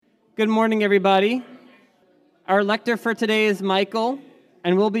Good morning, everybody. Our lector for today is Michael,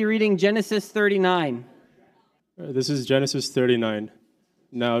 and we'll be reading Genesis 39. This is Genesis 39.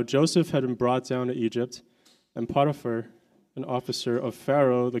 Now Joseph had been brought down to Egypt, and Potiphar, an officer of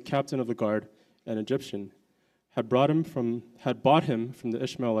Pharaoh, the captain of the guard, an Egyptian, had bought him from the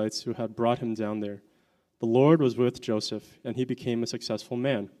Ishmaelites who had brought him down there. The Lord was with Joseph, and he became a successful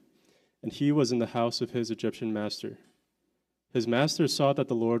man, and he was in the house of his Egyptian master. His master saw that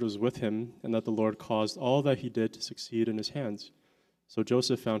the Lord was with him, and that the Lord caused all that he did to succeed in his hands. So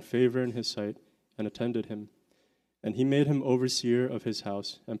Joseph found favor in his sight and attended him. And he made him overseer of his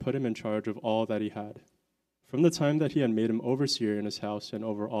house, and put him in charge of all that he had. From the time that he had made him overseer in his house and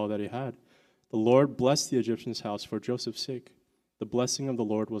over all that he had, the Lord blessed the Egyptian's house for Joseph's sake. The blessing of the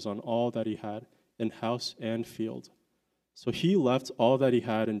Lord was on all that he had, in house and field. So he left all that he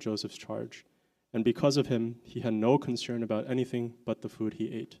had in Joseph's charge. And because of him, he had no concern about anything but the food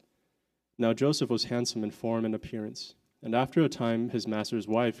he ate. Now Joseph was handsome in form and appearance. And after a time, his master's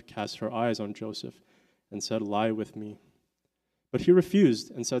wife cast her eyes on Joseph and said, "Lie with me." But he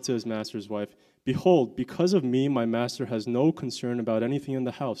refused and said to his master's wife, "Behold, because of me, my master has no concern about anything in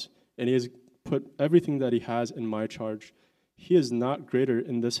the house, and he has put everything that he has in my charge. He is not greater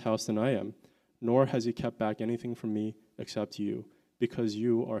in this house than I am, nor has he kept back anything from me except you, because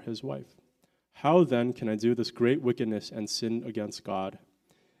you are his wife. How then can I do this great wickedness and sin against God?"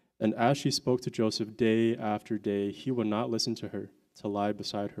 And as she spoke to Joseph day after day, he would not listen to her, to lie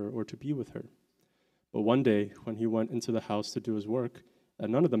beside her, or to be with her. But one day, when he went into the house to do his work,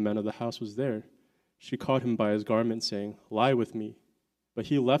 and none of the men of the house was there, she caught him by his garment, saying, "Lie with me." But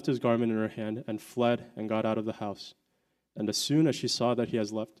he left his garment in her hand and fled and got out of the house. And as soon as she saw that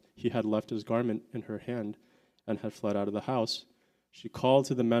he had left his garment in her hand and had fled out of the house, she called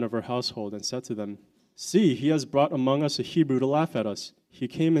to the men of her household and said to them, "See, he has brought among us a Hebrew to laugh at us. He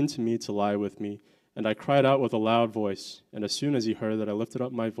came in to me to lie with me, and I cried out with a loud voice. And as soon as he heard that I lifted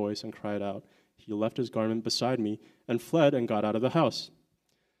up my voice and cried out, he left his garment beside me and fled and got out of the house."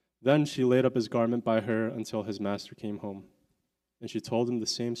 Then she laid up his garment by her until his master came home. And she told him the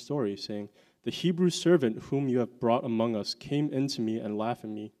same story, saying, "The Hebrew servant whom you have brought among us came in to me and laughed at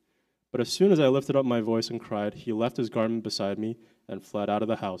me. But as soon as I lifted up my voice and cried, he left his garment beside me and fled out of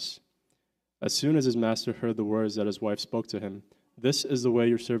the house." As soon as his master heard the words that his wife spoke to him, "This is the way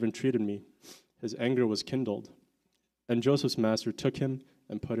your servant treated me," his anger was kindled. And Joseph's master took him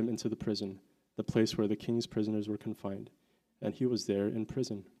and put him into the prison, the place where the king's prisoners were confined, and he was there in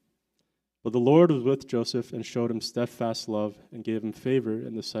prison. But the Lord was with Joseph and showed him steadfast love and gave him favor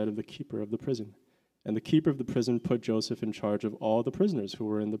in the sight of the keeper of the prison. And the keeper of the prison put Joseph in charge of all the prisoners who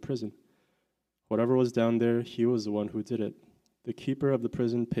were in the prison. Whatever was down there, he was the one who did it. The keeper of the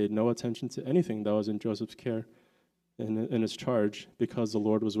prison paid no attention to anything that was in Joseph's care, in his charge, because the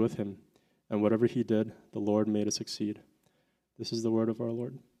Lord was with him. And whatever he did, the Lord made it succeed. This is the word of our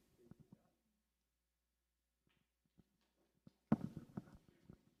Lord.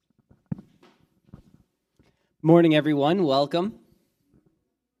 Morning, everyone. Welcome.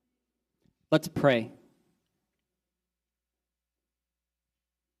 Let's pray.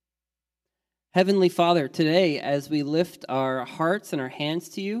 Heavenly Father, today, as we lift our hearts and our hands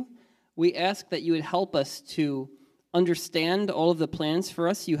to you, we ask that you would help us to understand all of the plans for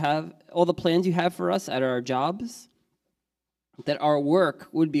us all the plans you have for us at our jobs, that our work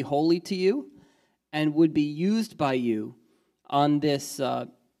would be holy to you and would be used by you on this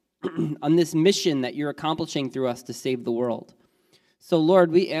on this mission that you're accomplishing through us to save the world. So,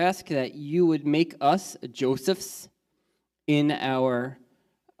 Lord, we ask that you would make us Josephs in our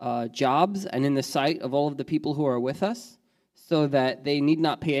jobs and in the sight of all of the people who are with us, so that they need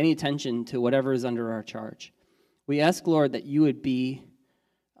not pay any attention to whatever is under our charge. We ask, Lord, that you would be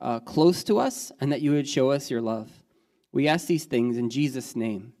close to us and that you would show us your love. We ask these things in Jesus'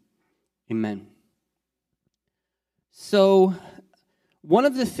 name. Amen. So, one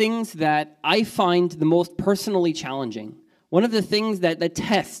of the things that I find the most personally challenging, one of the things that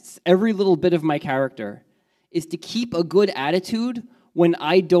tests every little bit of my character, is to keep a good attitude when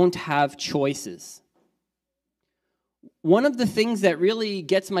I don't have choices. One of the things that really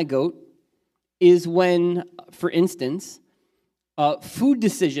gets my goat is when, for instance, food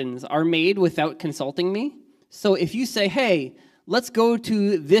decisions are made without consulting me. So if you say, "Hey, let's go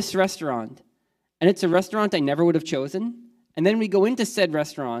to this restaurant," and it's a restaurant I never would have chosen, and then we go into said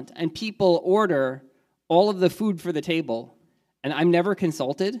restaurant and people order all of the food for the table, and I'm never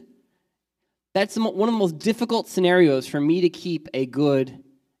consulted, that's one of the most difficult scenarios for me to keep a good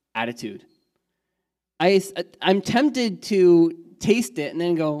attitude. I'm tempted to taste it and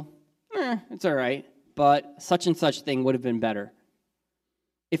then go, it's all right, but such and such thing would have been better.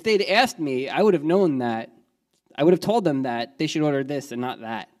 If they'd asked me, I would have known that. I would have told them that they should order this and not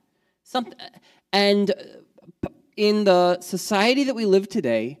that. And in the society that we live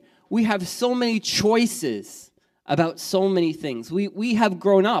today, we have so many choices about so many things. We have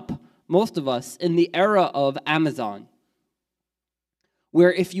grown up, most of us, in the era of Amazon,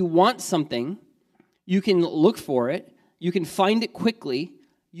 where if you want something, you can look for it, you can find it quickly,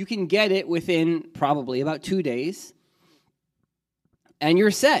 you can get it within probably about 2 days, and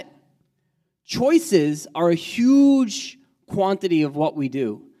you're set. Choices are a huge quantity of what we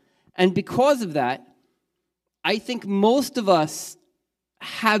do. And because of that, I think most of us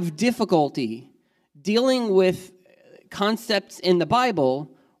have difficulty dealing with concepts in the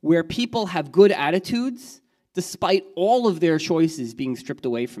Bible where people have good attitudes despite all of their choices being stripped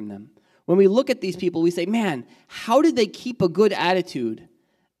away from them. When we look at these people, we say, man, how did they keep a good attitude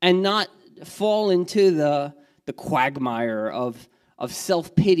and not fall into the quagmire of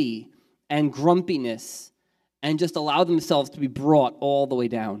self-pity and grumpiness and just allow themselves to be brought all the way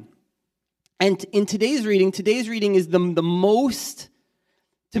down? And in today's reading is the most,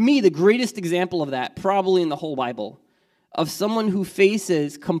 to me, the greatest example of that, probably in the whole Bible, of someone who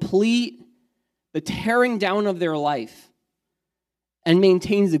faces the tearing down of their life and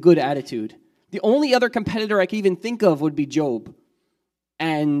maintains a good attitude. The only other competitor I can even think of would be Job.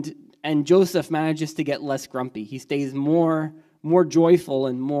 And Joseph manages to get less grumpy. He stays more joyful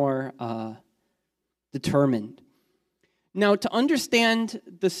and more determined. Now, to understand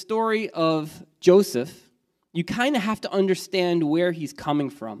the story of Joseph, you kind of have to understand where he's coming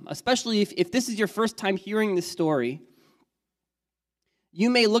from. Especially if this is your first time hearing this story, you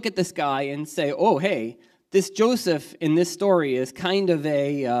may look at this guy and say, oh, hey, this Joseph in this story is kind of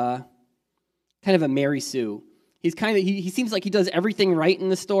a Mary Sue. He seems like he does everything right in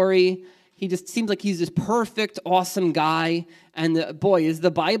the story. He just seems like he's this perfect, awesome guy. And boy, is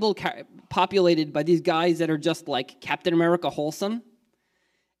the Bible populated by these guys that are just like Captain America wholesome?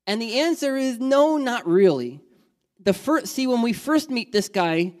 And the answer is no, not really. When we first meet this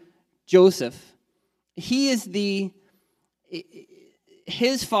guy, Joseph, his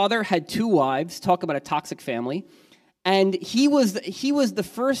father had 2 wives. Talk about a toxic family. And he was the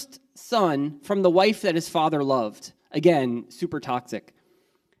first son from the wife that his father loved. Again, super toxic.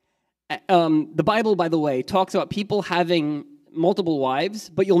 The Bible, by the way, talks about people having multiple wives,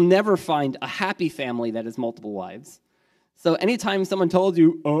 but you'll never find a happy family that has multiple wives. So anytime someone tells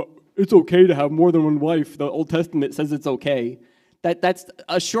you, it's okay to have more than one wife, the Old Testament says it's okay, that's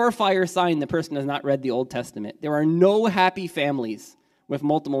a surefire sign the person has not read the Old Testament. There are no happy families with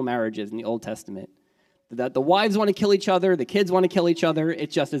multiple marriages in the Old Testament. The wives want to kill each other, the kids want to kill each other,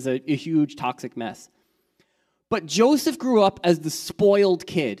 it just is a huge toxic mess. But Joseph grew up as the spoiled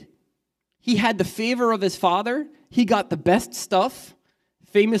kid. He had the favor of his father. He got the best stuff,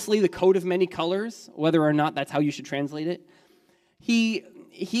 famously the coat of many colors, whether or not that's how you should translate it. He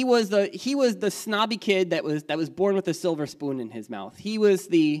was the snobby kid that was born with a silver spoon in his mouth. He's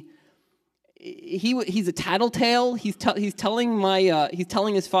a tattletale. He's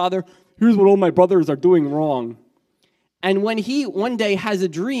telling his father, here's what all my brothers are doing wrong. And when he one day has a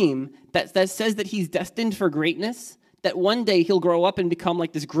dream that says that he's destined for greatness, that one day he'll grow up and become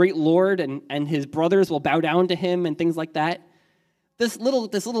like this great lord and his brothers will bow down to him and things like that, this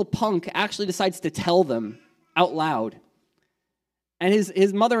little punk actually decides to tell them out loud. And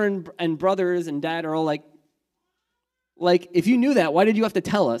his mother and brothers and dad are all like, if you knew that, why did you have to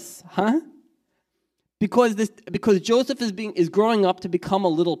tell us, huh? Because Joseph is growing up to become a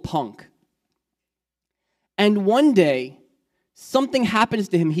little punk. And one day, something happens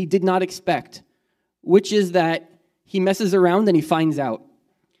to him he did not expect, which is that he messes around and he finds out.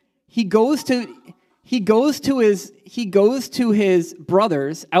 He goes to his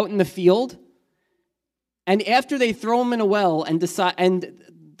brothers out in the field, and after they throw him in a well and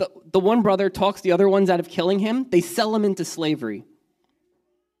the one brother talks the other ones out of killing him, they sell him into slavery.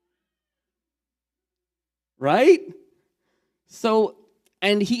 Right? So,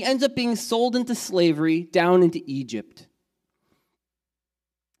 and he ends up being sold into slavery down into Egypt.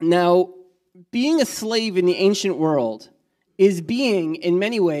 Now, being a slave in the ancient world is being, in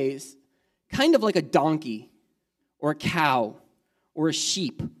many ways, kind of like a donkey or a cow or a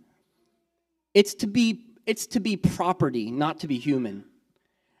sheep. It's to be property, not to be human.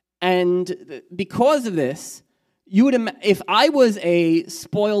 And because of this, if I was a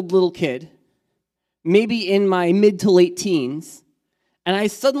spoiled little kid, maybe in my mid to late teens, and I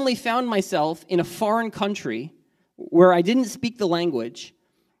suddenly found myself in a foreign country where I didn't speak the language,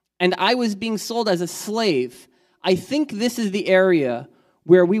 and I was being sold as a slave, I think this is the area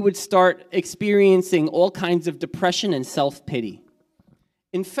where we would start experiencing all kinds of depression and self-pity.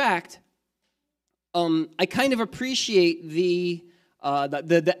 In fact, I kind of appreciate the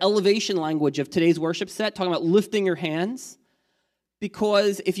elevation language of today's worship set, talking about lifting your hands,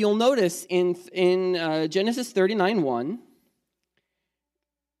 because if you'll notice in Genesis 39:1,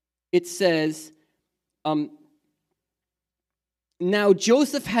 it says, now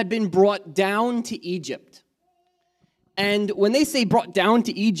Joseph had been brought down to Egypt. And when they say brought down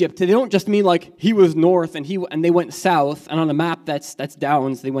to Egypt, they don't just mean like he was north and they went south, and on a map that's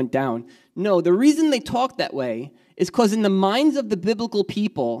down, so they went down. No, the reason they talk that way is because in the minds of the biblical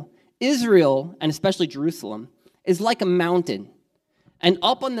people, Israel, and especially Jerusalem, is like a mountain. And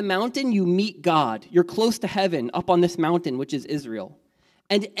up on the mountain, you meet God. You're close to heaven up on this mountain, which is Israel.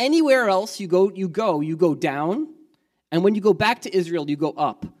 And anywhere else you go down. And when you go back to Israel, you go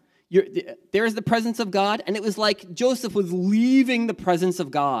up. There is the presence of God, and it was like Joseph was leaving the presence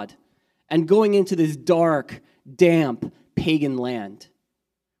of God and going into this dark, damp, pagan land,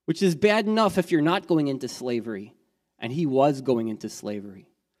 which is bad enough if you're not going into slavery, and he was going into slavery.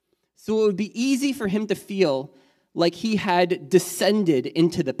 So it would be easy for him to feel like he had descended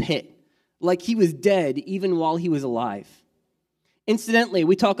into the pit, like he was dead even while he was alive. Incidentally,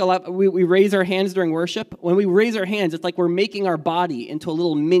 we talk a lot, we raise our hands during worship. When we raise our hands, it's like we're making our body into a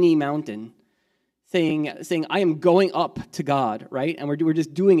little mini mountain, saying, I am going up to God, right? And we're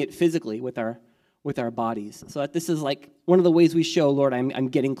just doing it physically with our bodies. So that this is like one of the ways we show, Lord, I'm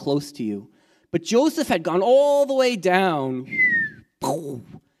getting close to you. But Joseph had gone all the way down,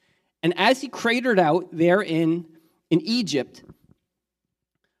 and as he cratered out there in Egypt,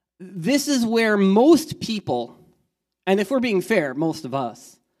 this is where most people, and if we're being fair, most of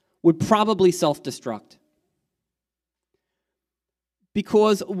us, would probably self-destruct.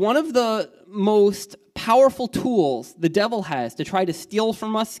 Because one of the most powerful tools the devil has to try to steal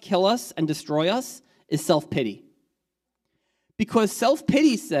from us, kill us, and destroy us is self-pity. Because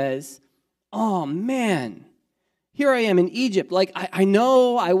self-pity says, oh man, here I am in Egypt. Like, I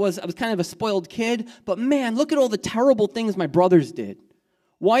know I was kind of a spoiled kid, but man, look at all the terrible things my brothers did.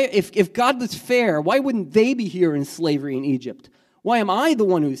 Why, if God was fair, why wouldn't they be here in slavery in Egypt? Why am I the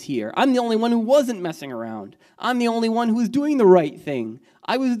one who's here? I'm the only one who wasn't messing around. I'm the only one who's doing the right thing.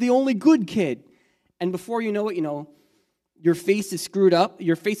 I was the only good kid. And before you know it, your face is screwed up.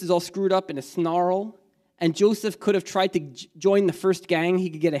 Your face is all screwed up in a snarl. And Joseph could have tried to join the first gang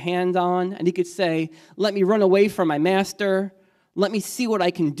he could get a hand on. And he could say, let me run away from my master. Let me see what I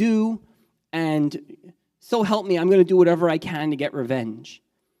can do. And so help me, I'm going to do whatever I can to get revenge.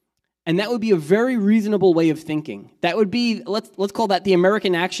 And that would be a very reasonable way of thinking. That would be, let's call that the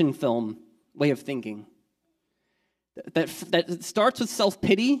American action film way of thinking. That starts with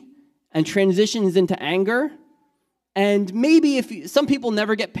self-pity and transitions into anger. And maybe some people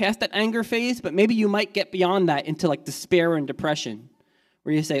never get past that anger phase, but maybe you might get beyond that into like despair and depression,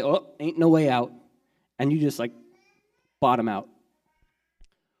 where you say, oh, ain't no way out. And you just like bottom out.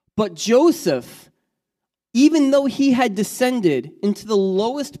 But Joseph, even though he had descended into the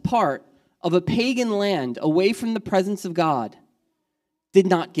lowest part of a pagan land away from the presence of God, did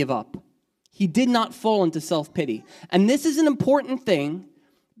not give up. He did not fall into self-pity. And this is an important thing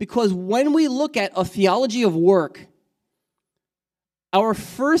because when we look at a theology of work, our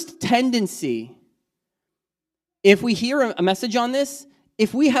first tendency, if we hear a message on this,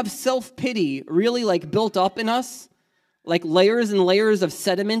 if we have self-pity really like built up in us, like layers and layers of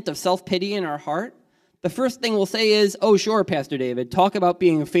sediment of self-pity in our heart, the first thing we'll say is, oh, sure, Pastor David, talk about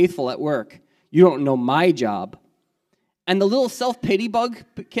being faithful at work. You don't know my job. And the little self-pity bug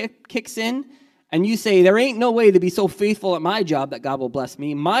kicks in, and you say, there ain't no way to be so faithful at my job that God will bless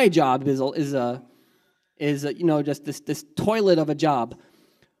me. My job is just this toilet of a job.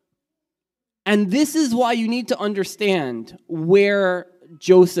 And this is why you need to understand where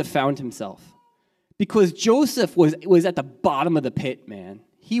Joseph found himself. Because Joseph was at the bottom of the pit, man.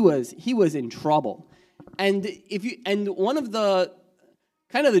 He was in trouble. And one of the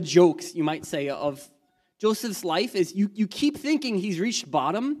kind of the jokes, you might say, of Joseph's life is you keep thinking he's reached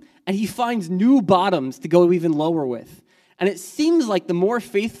bottom, and he finds new bottoms to go even lower with. And it seems like the more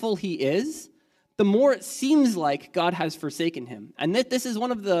faithful he is, the more it seems like God has forsaken him. And this is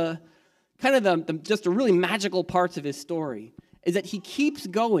one of the kind of the just the really magical parts of his story, is that he keeps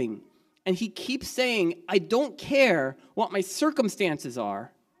going, and he keeps saying, I don't care what my circumstances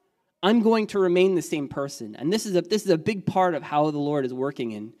are. I'm going to remain the same person. And this is a big part of how the Lord is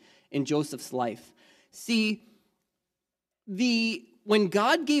working in Joseph's life. See, when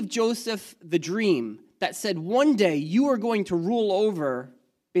God gave Joseph the dream that said, one day you are going to rule over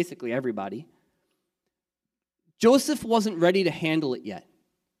basically everybody, Joseph wasn't ready to handle it yet.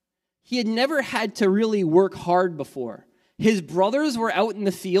 He had never had to really work hard before. His brothers were out in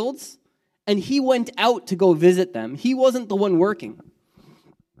the fields, and he went out to go visit them. He wasn't the one working.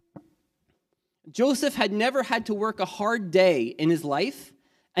 Joseph had never had to work a hard day in his life,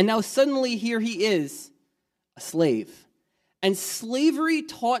 and now suddenly here he is, a slave. And slavery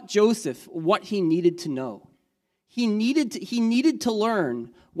taught Joseph what he needed to know. He needed to learn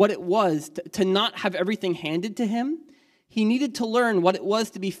what it was to not have everything handed to him. He needed to learn what it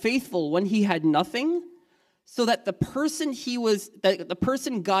was to be faithful when he had nothing, so that the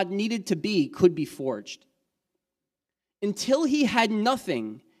person God needed to be could be forged. Until he had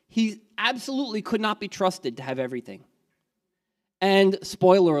nothing, he absolutely could not be trusted to have everything. And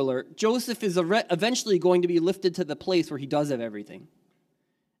spoiler alert, Joseph is eventually going to be lifted to the place where he does have everything.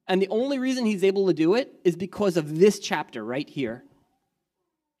 And the only reason he's able to do it is because of this chapter right here.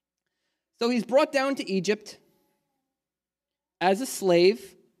 So he's brought down to Egypt as a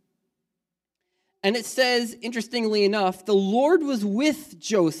slave. And it says, interestingly enough, the Lord was with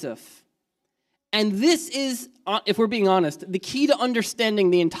Joseph. And this is, if we're being honest, the key to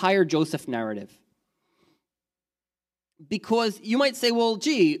understanding the entire Joseph narrative. Because you might say, well,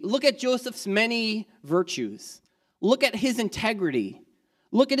 gee, look at Joseph's many virtues. Look at his integrity.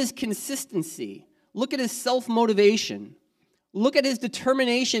 Look at his consistency. Look at his self-motivation. Look at his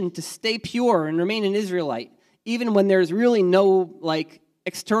determination to stay pure and remain an Israelite, even when there's really no,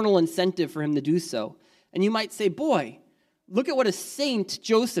 external incentive for him to do so. And you might say, boy, look at what a saint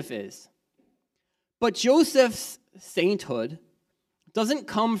Joseph is. But Joseph's sainthood doesn't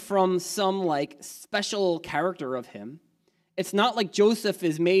come from some, special character of him. It's not like Joseph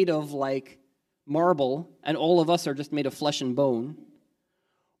is made of, marble, and all of us are just made of flesh and bone.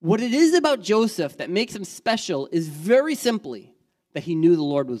 What it is about Joseph that makes him special is very simply that he knew the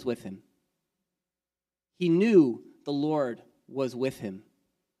Lord was with him. He knew the Lord was with him.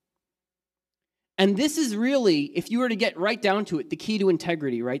 And this is really, if you were to get right down to it, the key to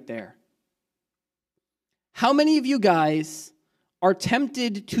integrity right there. How many of you guys are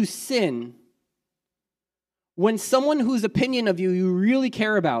tempted to sin when someone whose opinion of you really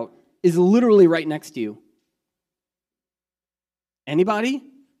care about is literally right next to you? Anybody?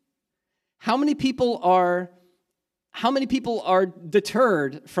 How many people are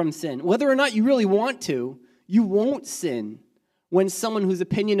deterred from sin? Whether or not you really want to, you won't sin when someone whose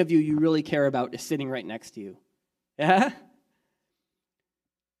opinion of you really care about is sitting right next to you. Yeah?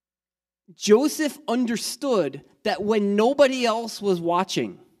 Joseph understood that when nobody else was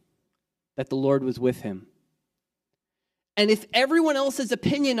watching, that the Lord was with him. And if everyone else's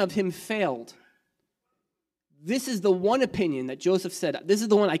opinion of him failed, this is the one opinion that Joseph said, this is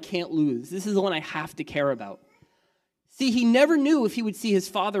the one I can't lose. This is the one I have to care about. See, he never knew if he would see his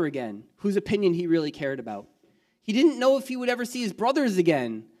father again, whose opinion he really cared about. He didn't know if he would ever see his brothers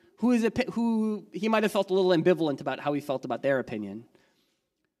again, who he might have felt a little ambivalent about how he felt about their opinion.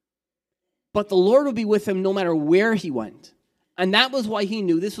 But the Lord would be with him no matter where he went. And that was why he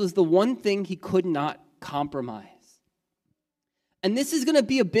knew this was the one thing he could not compromise. And this is going to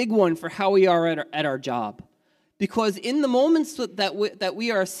be a big one for how we are at our job. Because in the moments that we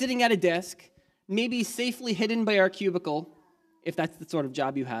are sitting at a desk, maybe safely hidden by our cubicle, if that's the sort of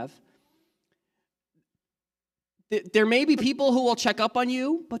job you have, there may be people who will check up on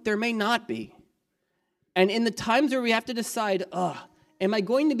you, but there may not be. And in the times where we have to decide, am I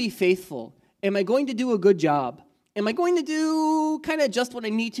going to be faithful? Am I going to do a good job? Am I going to do kind of just what I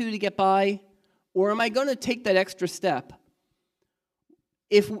need to get by? Or am I going to take that extra step?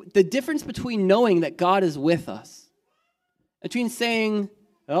 If the difference between knowing that God is with us, between saying,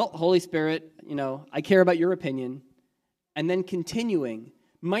 well, Holy Spirit, I care about your opinion, and then continuing,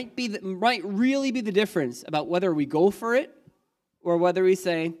 might really be the difference about whether we go for it or whether we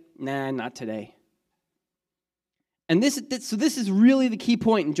say, nah, not today. And this is really the key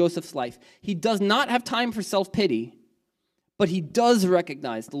point in Joseph's life. He does not have time for self-pity, but he does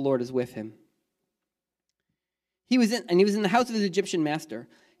recognize the Lord is with him. He was in the house of his Egyptian master.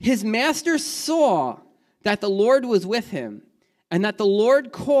 His master saw that the Lord was with him, and that the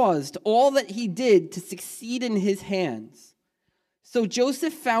Lord caused all that he did to succeed in his hands. So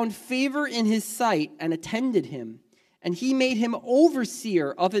Joseph found favor in his sight and attended him, and he made him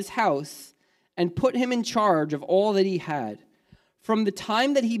overseer of his house and put him in charge of all that he had. From the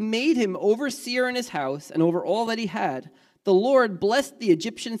time that he made him overseer in his house and over all that he had, the Lord blessed the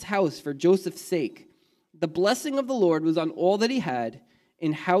Egyptian's house for Joseph's sake. The blessing of the Lord was on all that he had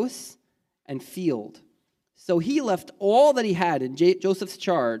in house and field. So he left all that he had in Joseph's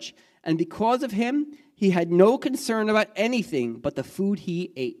charge, and because of him, he had no concern about anything but the food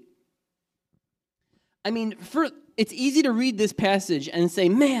he ate. It's easy to read this passage and say,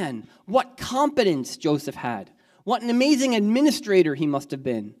 man, what competence Joseph had. What an amazing administrator he must have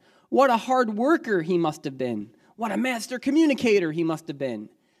been. What a hard worker he must have been. What a master communicator he must have been.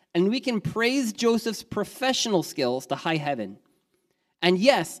 And we can praise Joseph's professional skills to high heaven. And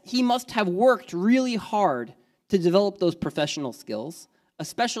yes, he must have worked really hard to develop those professional skills,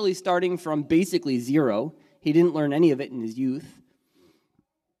 especially starting from basically zero. He didn't learn any of it in his youth.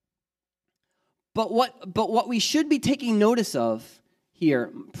 But what we should be taking notice of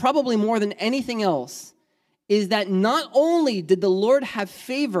here, probably more than anything else, is that not only did the Lord have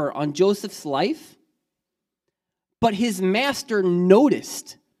favor on Joseph's life, but his master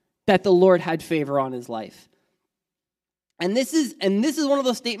noticed that the Lord had favor on his life. And this is one of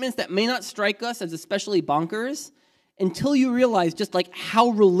those statements that may not strike us as especially bonkers until you realize just like how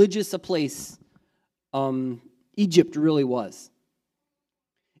religious a place Egypt really was.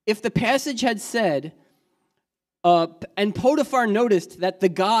 If the passage had said, and Potiphar noticed that the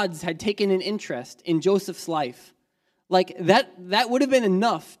gods had taken an interest in Joseph's life, like that would have been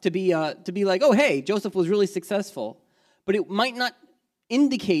enough to be like, oh hey, Joseph was really successful, but it might not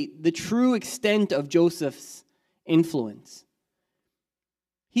indicate the true extent of Joseph's influence.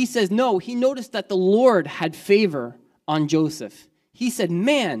 He says, no, he noticed that the Lord had favor on Joseph. He said,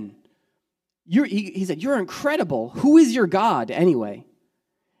 man, he said, you're incredible. Who is your God anyway?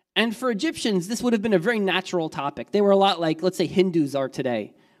 And for Egyptians, this would have been a very natural topic. They were a lot like, let's say, Hindus are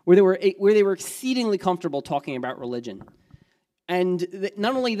today, where they were exceedingly comfortable talking about religion. And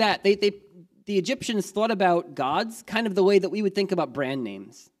not only that, the Egyptians thought about gods kind of the way that we would think about brand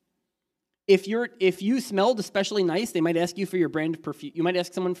names. If you smelled especially nice, they might ask you for your brand of perfume. You might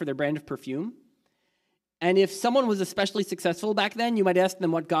ask someone for their brand of perfume. And if someone was especially successful back then, you might ask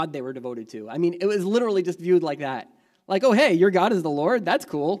them what god they were devoted to. I mean, it was literally just viewed like that. Like, oh, hey, your God is the Lord? That's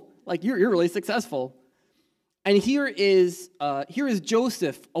cool. Like, you're really successful. And here is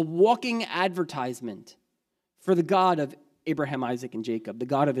Joseph, a walking advertisement for the God of Abraham, Isaac, and Jacob, the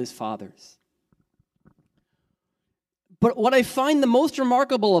God of his fathers. But what I find the most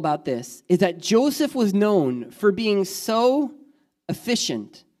remarkable about this is that Joseph was known for being so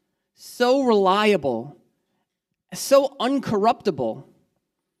efficient, so reliable, so uncorruptible,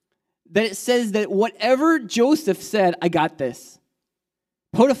 that it says that whatever Joseph said, I got this.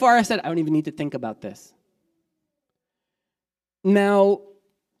 Potiphar said, I don't even need to think about this. Now,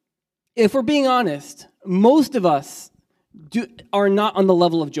 if we're being honest, most of us are not on the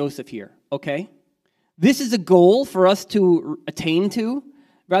level of Joseph here, okay? This is a goal for us to attain to,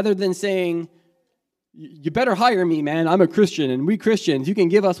 rather than saying, you better hire me, man. I'm a Christian, and we Christians, you can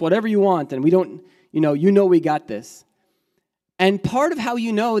give us whatever you want, and we don't, we got this. And part of how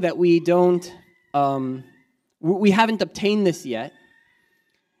you know that we haven't obtained this yet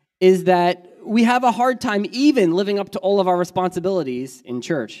is that we have a hard time even living up to all of our responsibilities in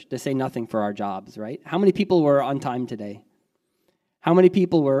church, to say nothing for our jobs, right? How many people were on time today? How many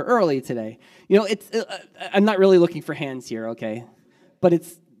people were early today? I'm not really looking for hands here, okay? But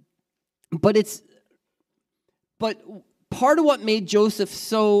part of what made Joseph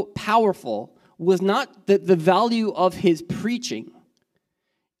so powerful was not the value of his preaching.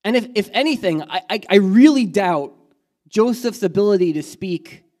 And if anything, I really doubt Joseph's ability to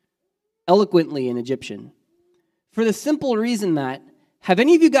speak eloquently in Egyptian. For the simple reason that, have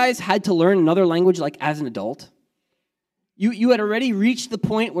any of you guys had to learn another language like as an adult? You had already reached the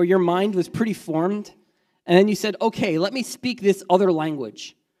point where your mind was pretty formed, and then you said, okay, let me speak this other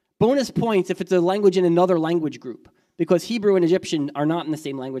language. Bonus points if it's a language in another language group, because Hebrew and Egyptian are not in the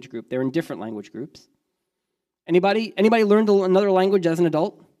same language group. They're in different language groups. Anybody learned another language as an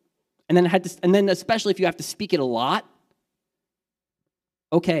adult? And then especially if you have to speak it a lot?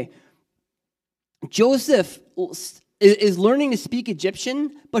 Okay. Joseph is learning to speak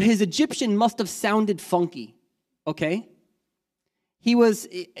Egyptian, but his Egyptian must have sounded funky. Okay? He was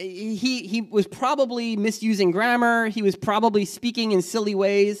probably misusing grammar. He was probably speaking in silly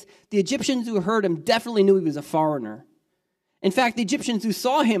ways. The Egyptians who heard him definitely knew he was a foreigner. In fact, the Egyptians who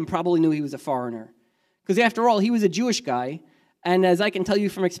saw him probably knew he was a foreigner. Because after all, he was a Jewish guy. And as I can tell you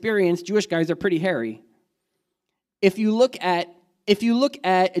from experience, Jewish guys are pretty hairy. If you look at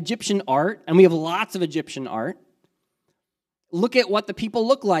Egyptian art, and we have lots of Egyptian art, look at what the people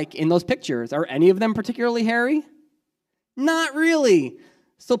look like in those pictures. Are any of them particularly hairy? Not really.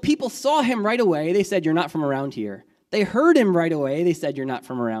 So people saw him right away. They said, you're not from around here. They heard him right away. They said, you're not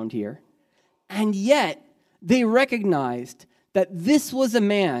from around here. And yet, they recognized that this was a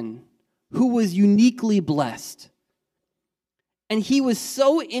man who was uniquely blessed. And he was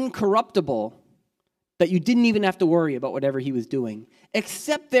so incorruptible that you didn't even have to worry about whatever he was doing.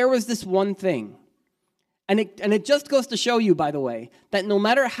 Except there was this one thing. And it just goes to show you, by the way, that no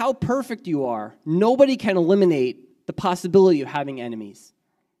matter how perfect you are, nobody can eliminate the possibility of having enemies.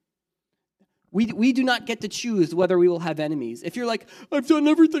 We do not get to choose whether we will have enemies. If you're like, I've done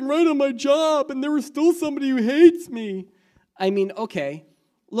everything right on my job, and there was still somebody who hates me. I mean, okay,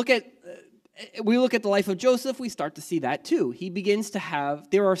 we look at the life of Joseph, we start to see that too. He begins to have,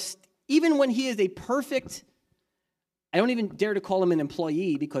 even when he is a perfect, I don't even dare to call him an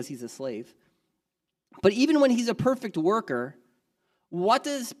employee because he's a slave, but even when he's a perfect worker, what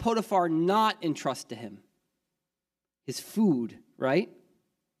does Potiphar not entrust to him? His food, right?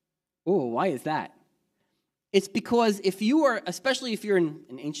 Oh, why is that? It's because especially if you're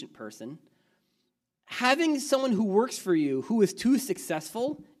an ancient person, having someone who works for you who is too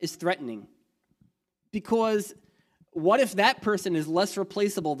successful is threatening. Because what if that person is less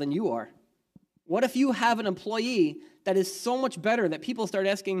replaceable than you are? What if you have an employee that is so much better that people start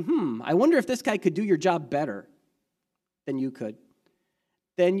asking, I wonder if this guy could do your job better than you could?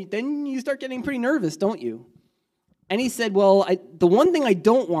 Then you start getting pretty nervous, don't you? And he said, well, the one thing I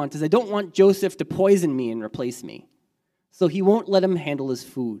don't want is I don't want Joseph to poison me and replace me. So he won't let him handle his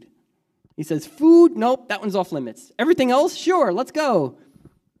food. He says, food, nope, that one's off limits. Everything else, sure, let's go.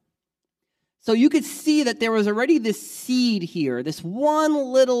 So you could see that there was already this seed here, this one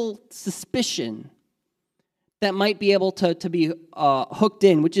little suspicion that might be able to be hooked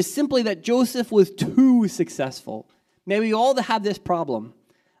in, which is simply that Joseph was too successful. May we all have this problem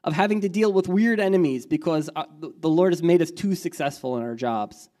of having to deal with weird enemies because the Lord has made us too successful in our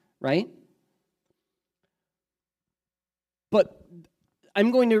jobs, right? But I'm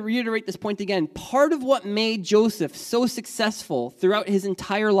going to reiterate this point again. Part of what made Joseph so successful throughout his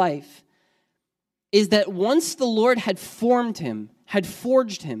entire life is that once the Lord had formed him, had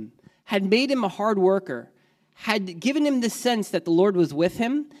forged him, had made him a hard worker, had given him the sense that the Lord was with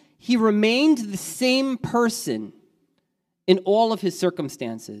him, he remained the same person in all of his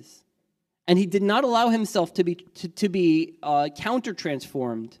circumstances. And he did not allow himself to be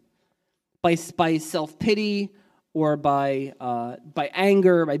counter-transformed by self-pity or by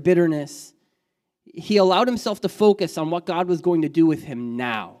anger, by bitterness. He allowed himself to focus on what God was going to do with him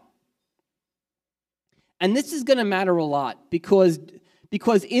now. And this is going to matter a lot because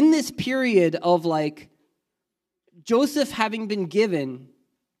in this period of Joseph having been given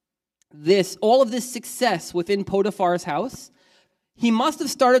all of this success within Potiphar's house, he must have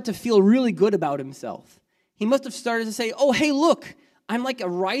started to feel really good about himself. He must have started to say, oh, hey, look, I'm like a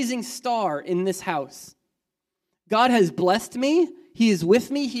rising star in this house. God has blessed me. He is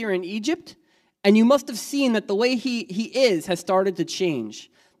with me here in Egypt. And you must have seen that the way he is has started to change.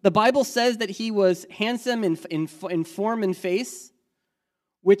 The Bible says that he was handsome in form and face,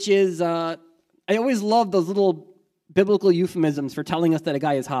 which is, I always love those little biblical euphemisms for telling us that a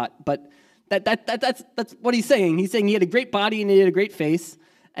guy is hot, but that's what he's saying. He's saying he had a great body and he had a great face,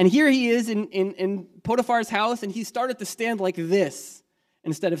 and here he is in Potiphar's house, and he started to stand like this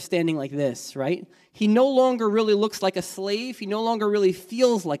instead of standing like this, right? He no longer really looks like a slave. He no longer really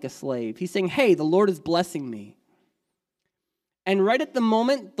feels like a slave. He's saying, hey, the Lord is blessing me. And right at the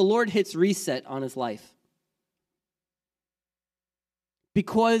moment, the Lord hits reset on his life.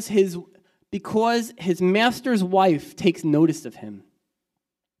 Because his master's wife takes notice of him.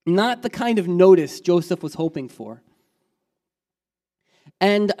 Not the kind of notice Joseph was hoping for.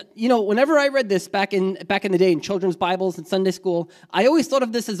 And, whenever I read this back in the day in children's Bibles and Sunday school, I always thought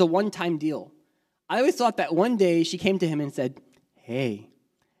of this as a one-time deal. I always thought that one day she came to him and said, hey.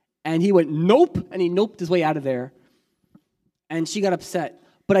 And he went, nope, and he noped his way out of there. And she got upset.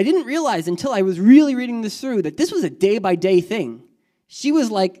 But I didn't realize until I was really reading this through that this was a day-by-day thing. She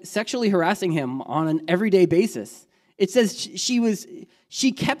was sexually harassing him on an everyday basis. It says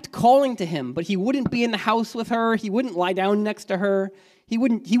she kept calling to him, but he wouldn't be in the house with her. He wouldn't lie down next to her. He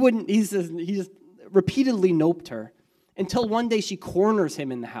just repeatedly noped her until one day she corners him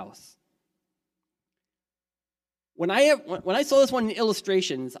in the house. When I saw this one in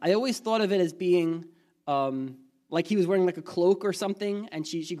illustrations, I always thought of it as being like he was wearing a cloak or something, and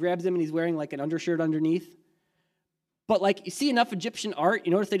she grabs him and he's wearing an undershirt underneath. But you see enough Egyptian art,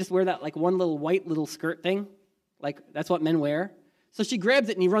 you notice they just wear that one little white little skirt thing? That's what men wear. So she grabs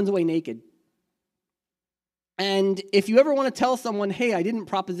it and he runs away naked. And if you ever want to tell someone, hey, I didn't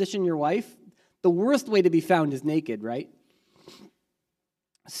proposition your wife, the worst way to be found is naked, right?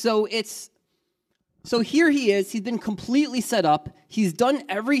 So here he is. He's been completely set up. He's done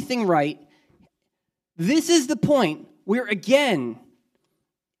everything right. This is the point where, again,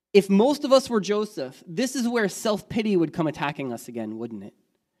 if most of us were Joseph, this is where self-pity would come attacking us again, wouldn't it?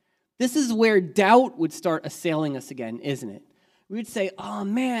 This is where doubt would start assailing us again, isn't it? We would say, oh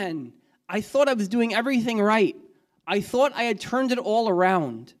man, I thought I was doing everything right. I thought I had turned it all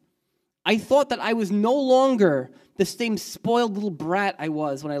around. I thought that I was no longer the same spoiled little brat I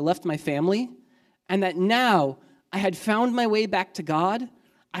was when I left my family, and that now I had found my way back to God.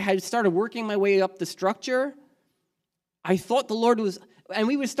 I had started working my way up the structure. I thought the Lord was, and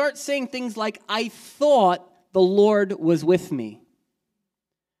we would start saying things like, I thought the Lord was with me.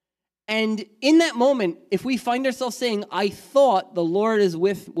 And in that moment, if we find ourselves saying, I thought the Lord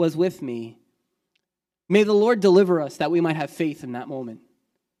was with me, may the Lord deliver us that we might have faith in that moment.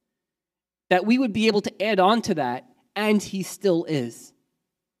 That we would be able to add on to that, and he still is.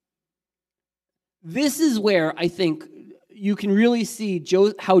 This is where I think you can really see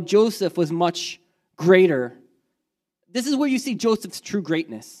how Joseph was much greater. This is where you see Joseph's true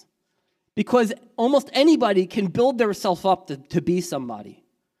greatness. Because almost anybody can build themselves up to be somebody.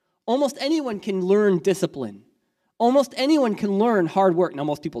 Almost anyone can learn discipline. Almost anyone can learn hard work. Now,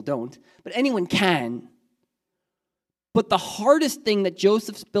 most people don't, but anyone can. But the hardest thing that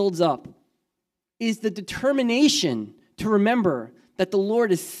Joseph builds up is the determination to remember that the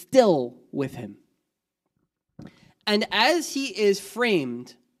Lord is still with him. And as he is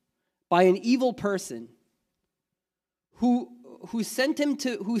framed by an evil person who sent him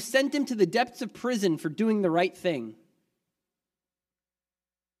to the depths of prison for doing the right thing,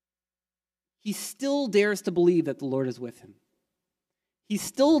 he still dares to believe that the Lord is with him. He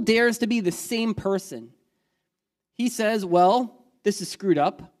still dares to be the same person. He says, well, this is screwed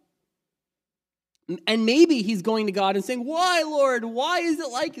up. And maybe he's going to God and saying, why, Lord? Why is it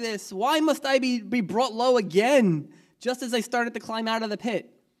like this? Why must I be brought low again, just as I started to climb out of the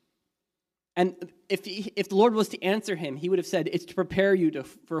pit? And if the Lord was to answer him, he would have said, it's to prepare you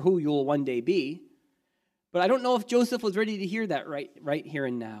for who you will one day be. But I don't know if Joseph was ready to hear that right here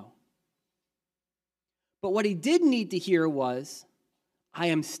and now. But what he did need to hear was, I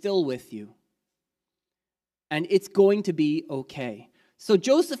am still with you. And it's going to be okay. So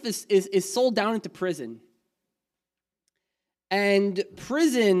Joseph is sold down into prison. And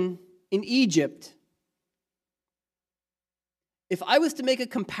prison in Egypt, if I was to make a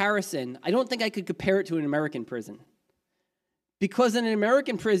comparison, I don't think I could compare it to an American prison. Because in an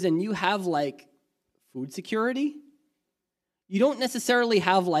American prison, you have like food security. You don't necessarily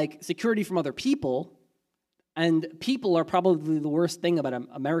have like security from other people. And people are probably the worst thing about an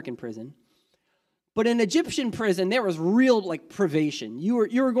American prison. But in Egyptian prison, there was real like privation. You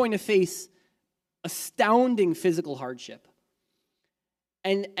were going to face astounding physical hardship.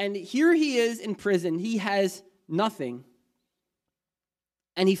 And here he is in prison. He has nothing.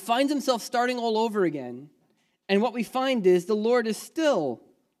 And he finds himself starting all over again. And what we find is the Lord is still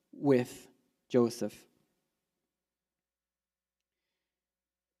with Joseph.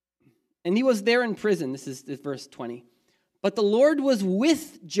 And he was there in prison. This is verse 20. But the Lord was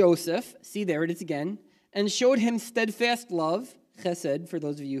with Joseph, see there it is again, and showed him steadfast love, chesed, for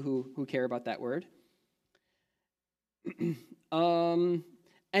those of you who care about that word, and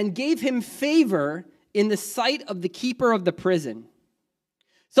gave him favor in the sight of the keeper of the prison.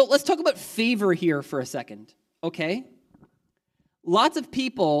 So let's talk about favor here for a second, okay? Lots of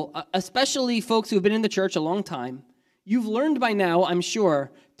people, especially folks who have been in the church a long time, you've learned by now, I'm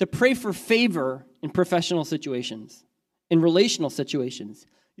sure, to pray for favor in professional situations. In relational situations.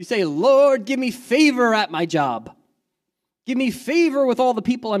 You say, Lord, give me favor at my job. Give me favor with all the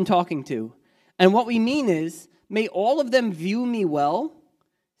people I'm talking to. And what we mean is, may all of them view me well,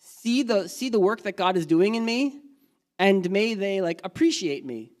 see the work that God is doing in me, and may they appreciate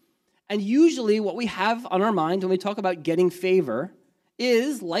me. And usually what we have on our mind when we talk about getting favor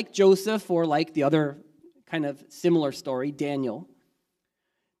is like Joseph or like the other kind of similar story, Daniel.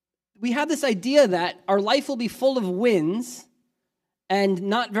 We have this idea that our life will be full of wins and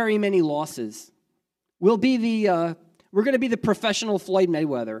not very many losses. We're going to be the professional Floyd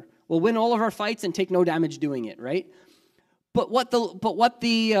Mayweather. We'll win all of our fights and take no damage doing it, right? But what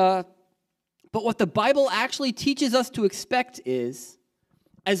the Bible actually teaches us to expect is,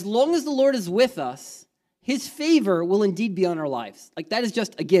 as long as the Lord is with us, his favor will indeed be on our lives. Like that is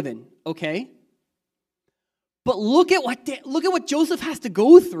just a given, okay? But look at what Joseph has to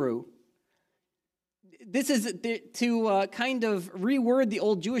go through. This is to kind of reword the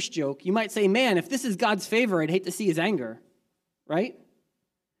old Jewish joke. You might say, man, if this is God's favor, I'd hate to see his anger, right?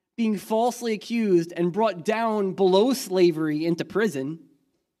 Being falsely accused and brought down below slavery into prison.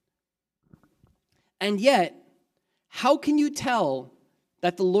 And yet, how can you tell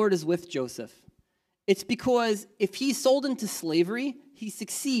that the Lord is with Joseph? It's because if he's sold into slavery, he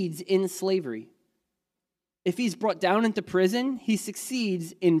succeeds in slavery. If he's brought down into prison, he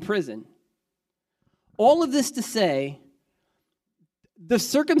succeeds in prison. All of this to say, the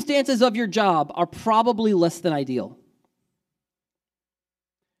circumstances of your job are probably less than ideal.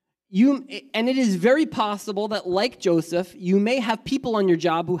 And it is very possible that, like Joseph, you may have people on your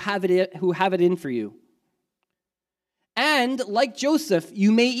job who have it in for you. And like Joseph,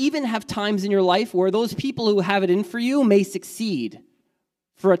 you may even have times in your life where those people who have it in for you may succeed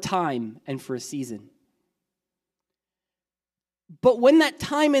for a time and for a season. But when that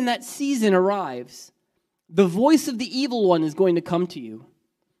time and that season arrives, the voice of the evil one is going to come to you.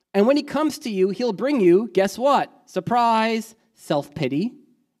 And when he comes to you, he'll bring you, guess what? Surprise, self-pity,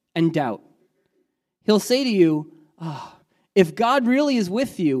 and doubt. He'll say to you, if God really is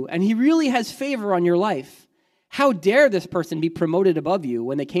with you and he really has favor on your life, how dare this person be promoted above you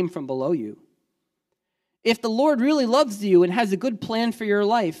when they came from below you? If the Lord really loves you and has a good plan for your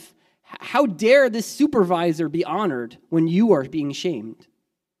life, how dare this supervisor be honored when you are being shamed?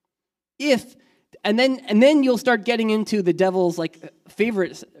 And then you'll start getting into the devil's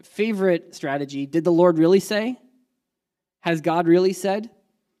favorite strategy. Did the Lord really say? Has God really said?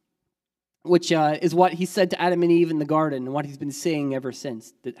 Which is what he said to Adam and Eve in the garden and what he's been saying ever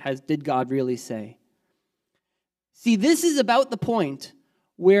since. Did God really say? See, this is about the point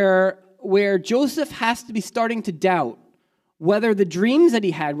where Joseph has to be starting to doubt whether the dreams that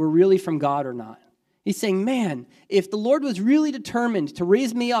he had were really from God or not. He's saying, man, if the Lord was really determined to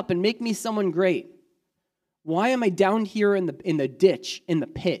raise me up and make me someone great, why am I down here in the ditch, in the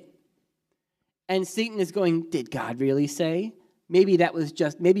pit? And Satan is going, did God really say? Maybe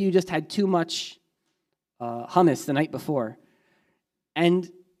you just had too much hummus the night before.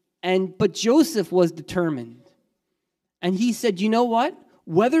 But Joseph was determined. And he said, you know what?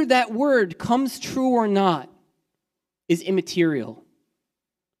 Whether that word comes true or not is immaterial.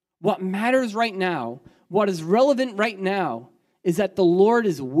 What matters right now, what is relevant right now, is that the Lord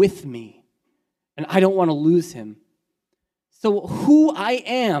is with me, and I don't want to lose him. So who I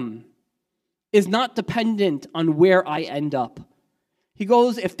am is not dependent on where I end up. He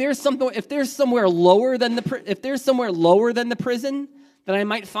goes, if there's somewhere lower than the prison that I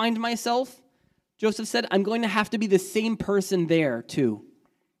might find myself, Joseph said, I'm going to have to be the same person there too.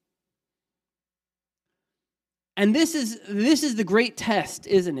 And this is the great test,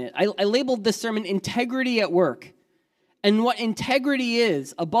 isn't it? I labeled this sermon Integrity at Work. And what integrity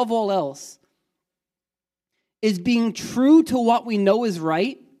is, above all else, is being true to what we know is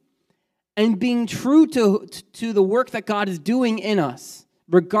right and being true to the work that God is doing in us,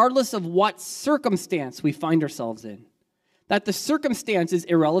 regardless of what circumstance we find ourselves in. That the circumstance is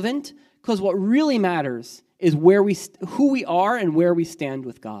irrelevant, because what really matters is who we are and where we stand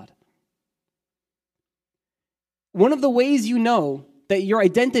with God. One of the ways you know that your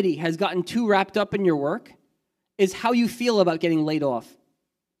identity has gotten too wrapped up in your work is how you feel about getting laid off.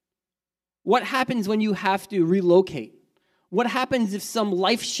 What happens when you have to relocate? What happens if some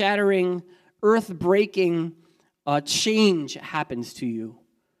life-shattering, earth-breaking change happens to you?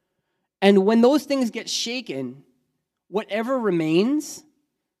 And when those things get shaken, whatever remains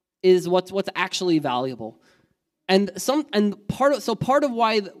is what's actually valuable. Part of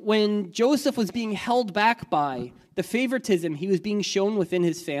why when Joseph was being held back by the favoritism he was being shown within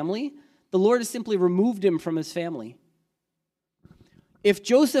his family, the Lord has simply removed him from his family.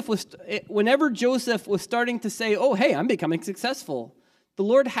 Whenever Joseph was starting to say, oh, hey, I'm becoming successful, the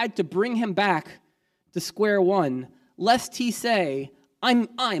Lord had to bring him back to square one, lest he say, I'm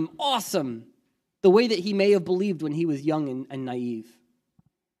awesome, the way that he may have believed when he was young and naive.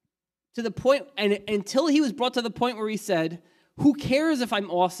 To the point, and until he was brought to the point where he said, who cares if I'm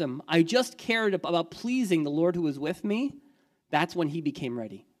awesome? I just cared about pleasing the Lord who was with me. That's when he became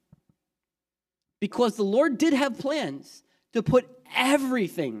ready. Because the Lord did have plans to put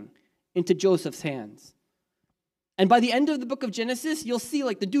everything into Joseph's hands. And by the end of the book of Genesis, you'll see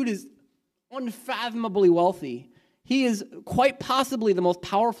the dude is unfathomably wealthy. He is quite possibly the most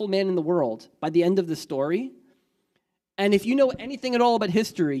powerful man in the world by the end of the story. And if you know anything at all about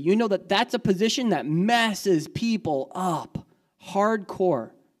history, you know that that's a position that messes people up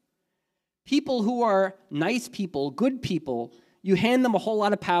hardcore. People who are nice people, good people, you hand them a whole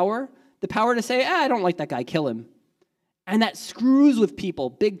lot of power, the power to say, I don't like that guy, kill him. And that screws with people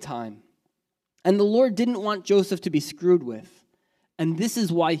big time. And the Lord didn't want Joseph to be screwed with. And this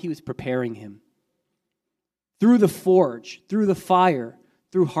is why he was preparing him. Through the forge, through the fire,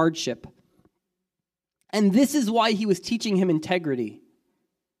 through hardship. And this is why he was teaching him integrity.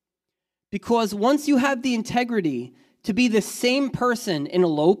 Because once you have the integrity to be the same person in a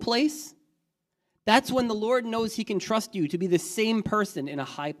low place, that's when the Lord knows he can trust you to be the same person in a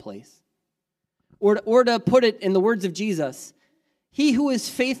high place. Or to put it in the words of Jesus, he who is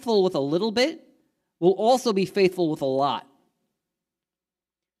faithful with a little bit will also be faithful with a lot.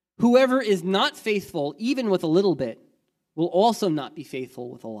 Whoever is not faithful, even with a little bit, will also not be faithful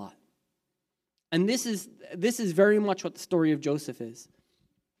with a lot. And this is very much what the story of Joseph is.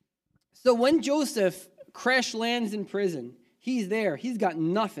 So when Joseph crash lands in prison, he's there. He's got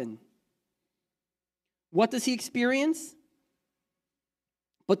nothing. What does he experience?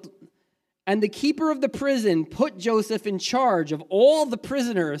 And the keeper of the prison put Joseph in charge of all the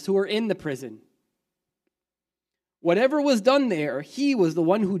prisoners who were in the prison. Whatever was done there, he was the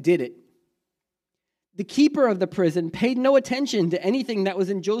one who did it. The keeper of the prison paid no attention to anything that was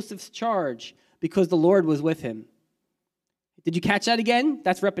in Joseph's charge because the Lord was with him. Did you catch that again?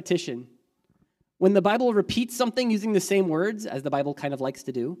 That's repetition. When the Bible repeats something using the same words, as the Bible kind of likes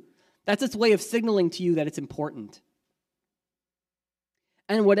to do, that's its way of signaling to you that it's important.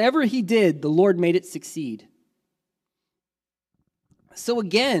 And whatever he did, the Lord made it succeed. So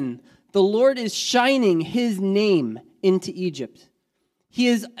again, the Lord is shining his name into Egypt. He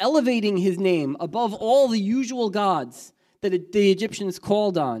is elevating his name above all the usual gods that the Egyptians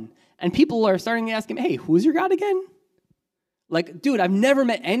called on. And people are starting to ask him, hey, who's your God again? Like, dude, I've never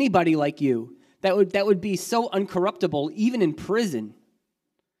met anybody like you that would be so uncorruptible, even in prison.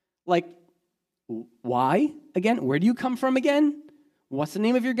 Like, why again? Where do you come from again? What's the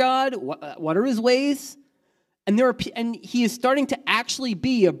name of your God? What are his ways? And he is starting to actually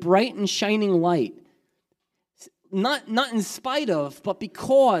be a bright and shining light. Not in spite of, but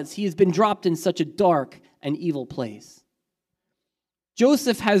because he has been dropped in such a dark and evil place.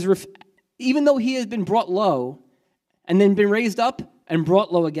 Joseph has, even though he has been brought low, and then been raised up and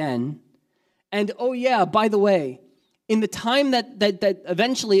brought low again. And oh yeah, by the way, in the time that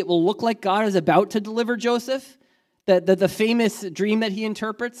eventually it will look like God is about to deliver Joseph, the famous dream that he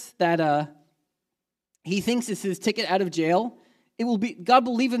interprets, that he thinks is his ticket out of jail, God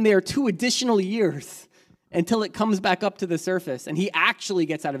will leave him there 2 additional years until it comes back up to the surface, and he actually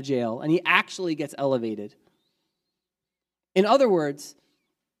gets out of jail, and he actually gets elevated. In other words,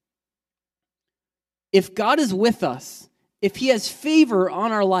 if God is with us, if he has favor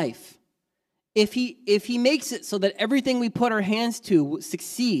on our life, if he makes it so that everything we put our hands to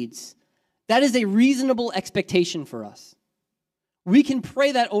succeeds, that is a reasonable expectation for us. We can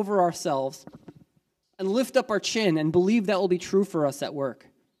pray that over ourselves and lift up our chin and believe that will be true for us at work.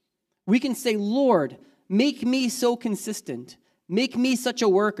 We can say, Lord, make me so consistent, make me such a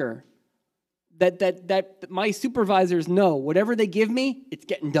worker that my supervisors know whatever they give me, it's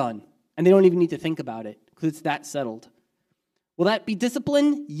getting done. And they don't even need to think about it because it's that settled. Will that be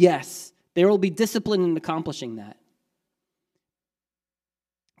discipline? Yes. There will be discipline in accomplishing that.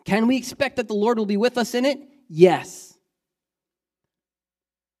 Can we expect that the Lord will be with us in it? Yes.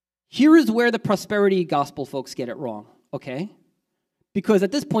 Here is where the prosperity gospel folks get it wrong, okay? Because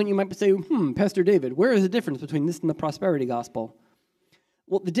at this point you might say, Pastor David, where is the difference between this and the prosperity gospel?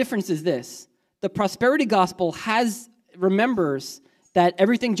 Well, the difference is this. The prosperity gospel remembers that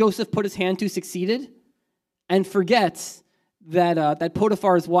everything Joseph put his hand to succeeded and forgets that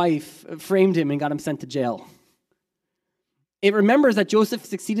Potiphar's wife framed him and got him sent to jail. It remembers that Joseph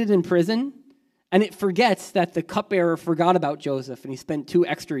succeeded in prison, and it forgets that the cupbearer forgot about Joseph and he spent 2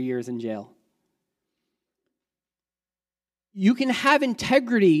 extra years in jail. You can have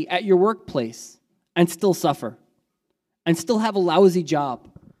integrity at your workplace and still suffer, and still have a lousy job,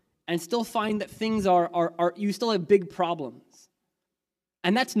 and still find that things you still have big problems.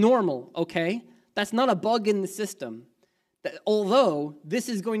 And that's normal, okay? That's not a bug in the system. Although this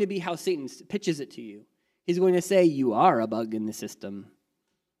is going to be how Satan pitches it to you. He's going to say, you are a bug in the system.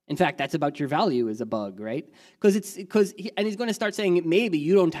 In fact, that's about your value as a bug, right? And he's going to start saying, maybe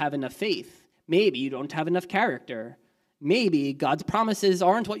you don't have enough faith. Maybe you don't have enough character. Maybe God's promises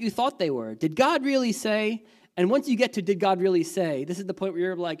aren't what you thought they were. Did God really say? And once you get to did God really say, this is the point where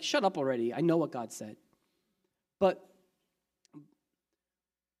you're like, shut up already. I know what God said. But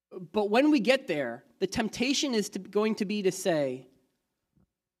when we get there, the temptation is going to be to say,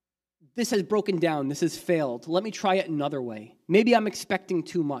 this has broken down, this has failed. Let me try it another way. Maybe I'm expecting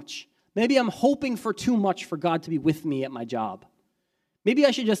too much. Maybe I'm hoping for too much for God to be with me at my job. Maybe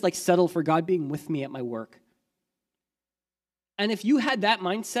I should just settle for God being with me at my work. And if you had that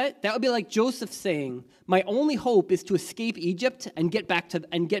mindset, that would be like Joseph saying, my only hope is to escape Egypt and get back to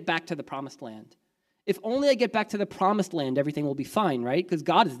the promised land. If only I get back to the promised land, everything will be fine, right? Because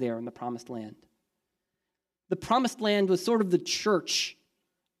God is there in the promised land. The promised land was sort of the church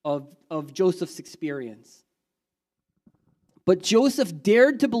of Joseph's experience. But Joseph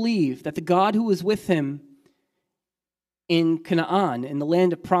dared to believe that the God who was with him in Canaan, in the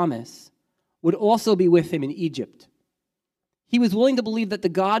land of promise, would also be with him in Egypt. He was willing to believe that the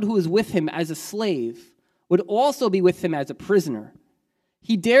God who was with him as a slave would also be with him as a prisoner.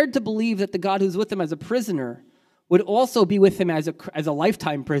 He dared to believe that the God who's with him as a prisoner would also be with him as a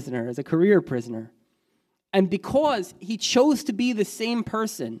lifetime prisoner, as a career prisoner. And because he chose to be the same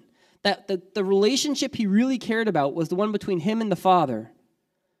person, that the relationship he really cared about was the one between him and the Father,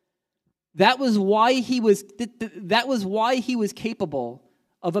 that was why he was capable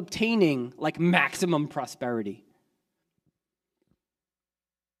of obtaining like maximum prosperity.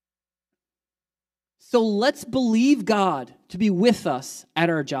 So let's believe God to be with us at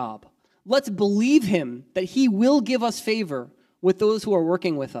our job. Let's believe him that he will give us favor with those who are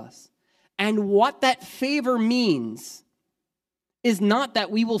working with us. And what that favor means is not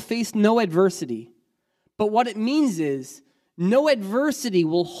that we will face no adversity, but what it means is no adversity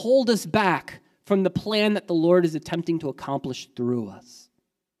will hold us back from the plan that the Lord is attempting to accomplish through us.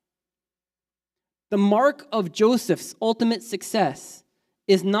 The mark of Joseph's ultimate success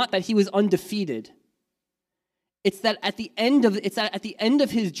is not that he was undefeated. It's that at the end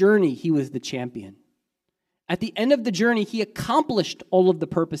of his journey, he was the champion. At the end of the journey, he accomplished all of the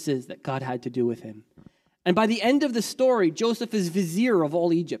purposes that God had to do with him. And by the end of the story, Joseph is vizier of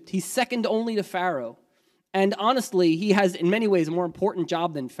all Egypt. He's second only to Pharaoh. And honestly, he has, in many ways, a more important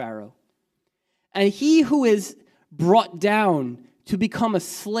job than Pharaoh. And he who is brought down to become a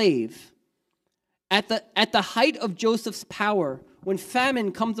slave, at the height of Joseph's power, when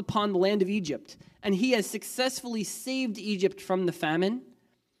famine comes upon the land of Egypt, and he has successfully saved Egypt from the famine,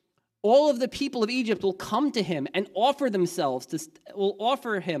 all of the people of Egypt will come to him and offer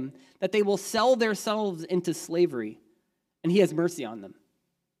him that they will sell themselves into slavery, and he has mercy on them.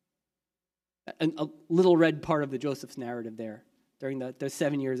 A little red part of the Joseph's narrative there during the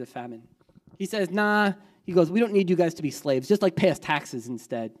 7 years of famine. He says, nah, he goes, we don't need you guys to be slaves, just like pay us taxes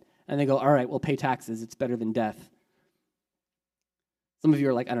instead. And they go, all right, we'll pay taxes, it's better than death. Some of you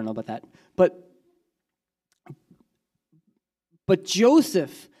are like, I don't know about that. But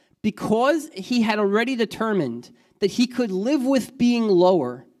Joseph, because he had already determined that he could live with being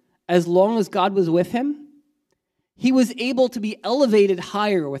lower as long as God was with him, he was able to be elevated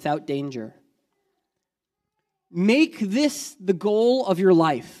higher without danger. Make this the goal of your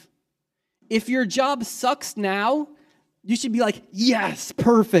life. If your job sucks now, you should be like, yes,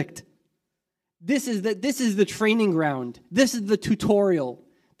 perfect. This is the training ground. This is the tutorial.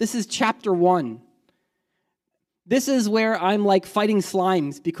 This is chapter 1. This is where I'm like fighting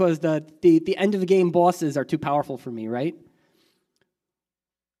slimes because the end of the game bosses are too powerful for me, right?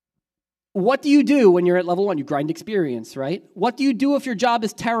 What do you do when you're at level 1? You grind experience, right? What do you do if your job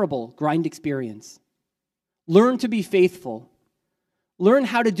is terrible? Grind experience. Learn to be faithful. Learn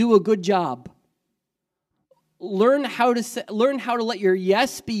how to do a good job. Learn how to let your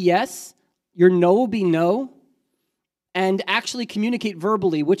yes be yes, your no be no, and actually communicate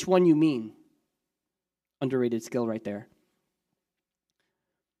verbally which one you mean. Underrated skill right there.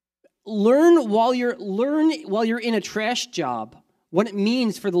 Learn while you're in a trash job what it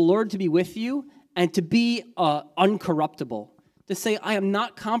means for the Lord to be with you and to be uncorruptible. To say, I am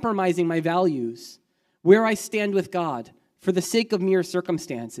not compromising my values, where I stand with God, for the sake of mere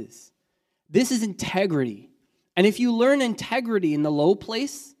circumstances. This is integrity. And if you learn integrity in the low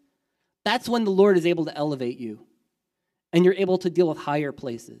place, that's when the Lord is able to elevate you. And you're able to deal with higher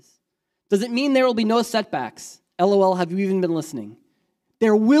places. Does it mean there will be no setbacks? LOL, have you even been listening?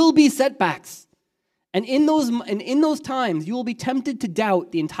 There will be setbacks. And in those times, you will be tempted to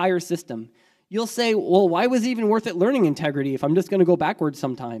doubt the entire system. You'll say, well, why was it even worth it learning integrity if I'm just going to go backwards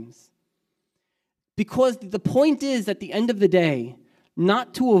sometimes? Because the point is, at the end of the day,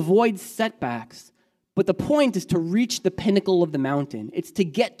 not to avoid setbacks, but the point is to reach the pinnacle of the mountain. It's to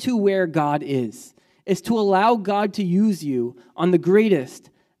get to where God is. It's to allow God to use you on the greatest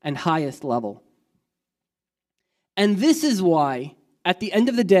and highest level. And this is why, at the end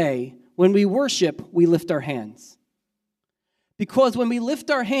of the day, when we worship, we lift our hands. Because when we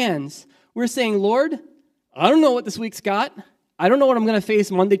lift our hands, we're saying, Lord, I don't know what this week's got. I don't know what I'm going to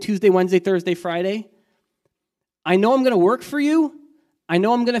face Monday, Tuesday, Wednesday, Thursday, Friday. I know I'm going to work for you. I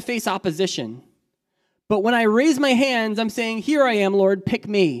know I'm going to face opposition. But when I raise my hands, I'm saying, here I am, Lord, pick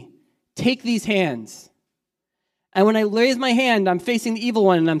me. Take these hands. And when I raise my hand, I'm facing the evil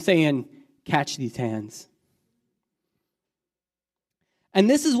one, and I'm saying, catch these hands. And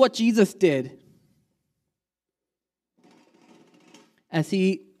this is what Jesus did as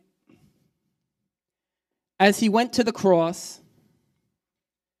he went to the cross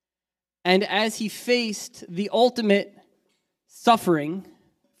and as he faced the ultimate suffering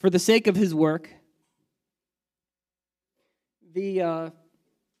for the sake of his work. The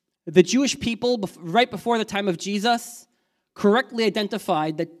Jewish people, right before the time of Jesus, correctly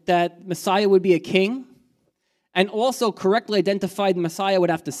identified that Messiah would be a king, and also correctly identified the Messiah would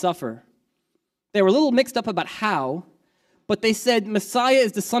have to suffer. They were a little mixed up about how, but they said Messiah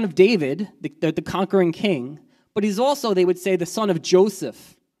is the son of David, the conquering king, but he's also, they would say, the son of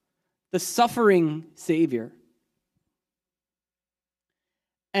Joseph, the suffering Savior.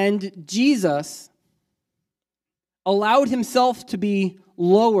 And Jesus allowed himself to be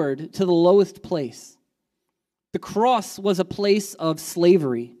lowered to the lowest place. The cross was a place of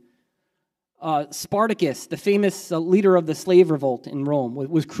slavery. Spartacus, the famous leader of the slave revolt in Rome,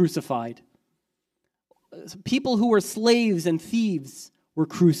 was crucified. People who were slaves and thieves were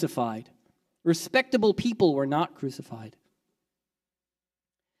crucified. Respectable people were not crucified.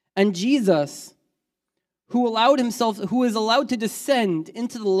 And Jesus, who is allowed to descend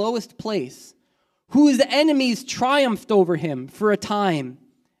into the lowest place, whose enemies triumphed over him for a time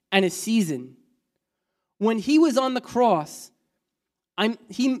and a season, when he was on the cross,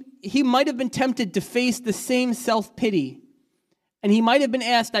 he might have been tempted to face the same self-pity, and he might have been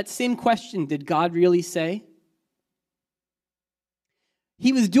asked that same question, did God really say?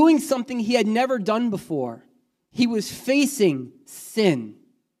 He was doing something he had never done before. He was facing sin.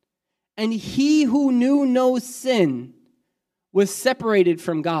 And he who knew no sin was separated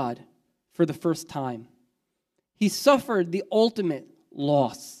from God for the first time. He suffered the ultimate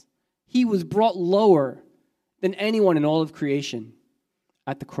loss. He was brought lower than anyone in all of creation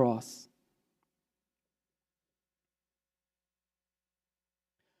at the cross.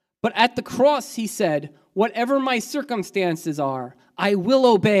 But at the cross, he said, whatever my circumstances are, I will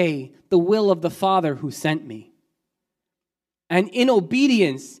obey the will of the Father who sent me. And in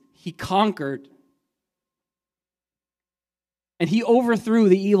obedience, he conquered. And he overthrew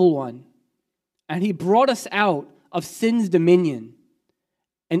the evil one. And he brought us out of sin's dominion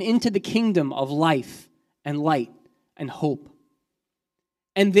and into the kingdom of life and light and hope.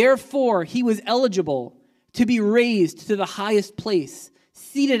 And therefore, he was eligible to be raised to the highest place,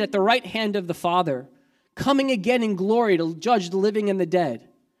 seated at the right hand of the Father, coming again in glory to judge the living and the dead.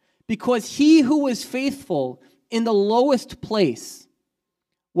 Because he who was faithful in the lowest place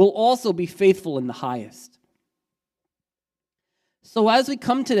will also be faithful in the highest. So as we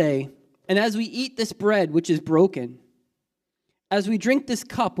come today, and as we eat this bread which is broken, as we drink this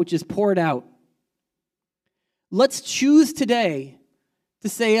cup which is poured out, let's choose today to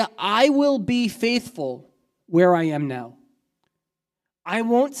say, I will be faithful where I am now. I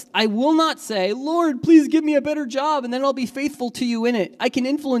will not say, Lord, please give me a better job, and then I'll be faithful to you in it. I can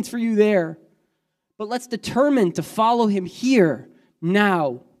influence for you there. But let's determine to follow him here,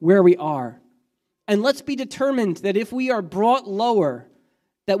 now, where we are. And let's be determined that if we are brought lower,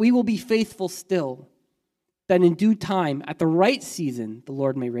 that we will be faithful still, that in due time, at the right season, the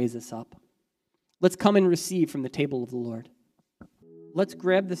Lord may raise us up. Let's come and receive from the table of the Lord. Let's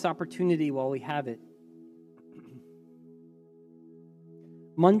grab this opportunity while we have it.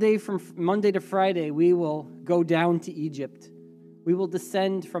 From Monday to Friday, we will go down to Egypt. We will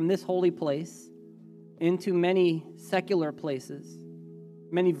descend from this holy place into many secular places,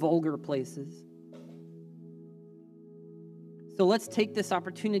 many vulgar places. So let's take this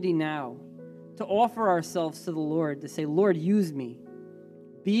opportunity now to offer ourselves to the Lord, to say, Lord, use me.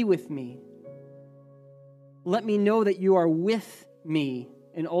 Be with me. Let me know that you are with me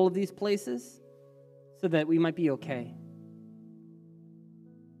in all of these places so that we might be okay.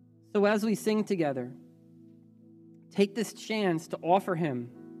 So as we sing together, take this chance to offer him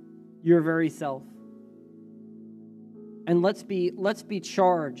your very self. And let's be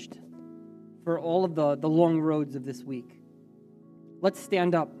charged for all of the long roads of this week. Let's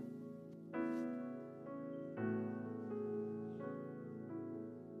stand up.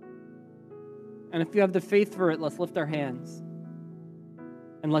 And if you have the faith for it, let's lift our hands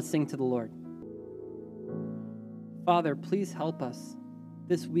and let's sing to the Lord. Father, please help us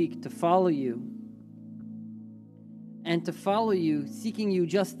this week to follow you, and to follow you, seeking you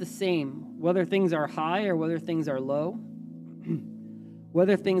just the same, whether things are high or whether things are low,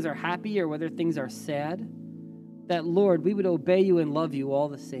 whether things are happy or whether things are sad, that, Lord, we would obey you and love you all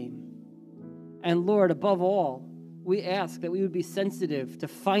the same. And Lord, above all, we ask that we would be sensitive to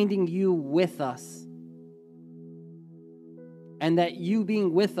finding you with us, and that you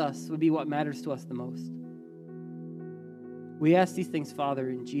being with us would be what matters to us the most. We ask these things,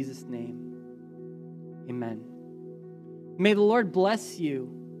 Father, in Jesus' name. Amen. May the Lord bless you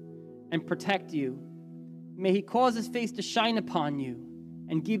and protect you. May he cause his face to shine upon you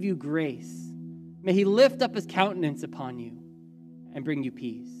and give you grace. May he lift up his countenance upon you and bring you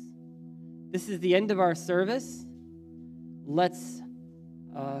peace. This is the end of our service. Let's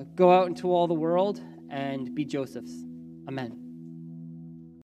go out into all the world and be Josephs. Amen.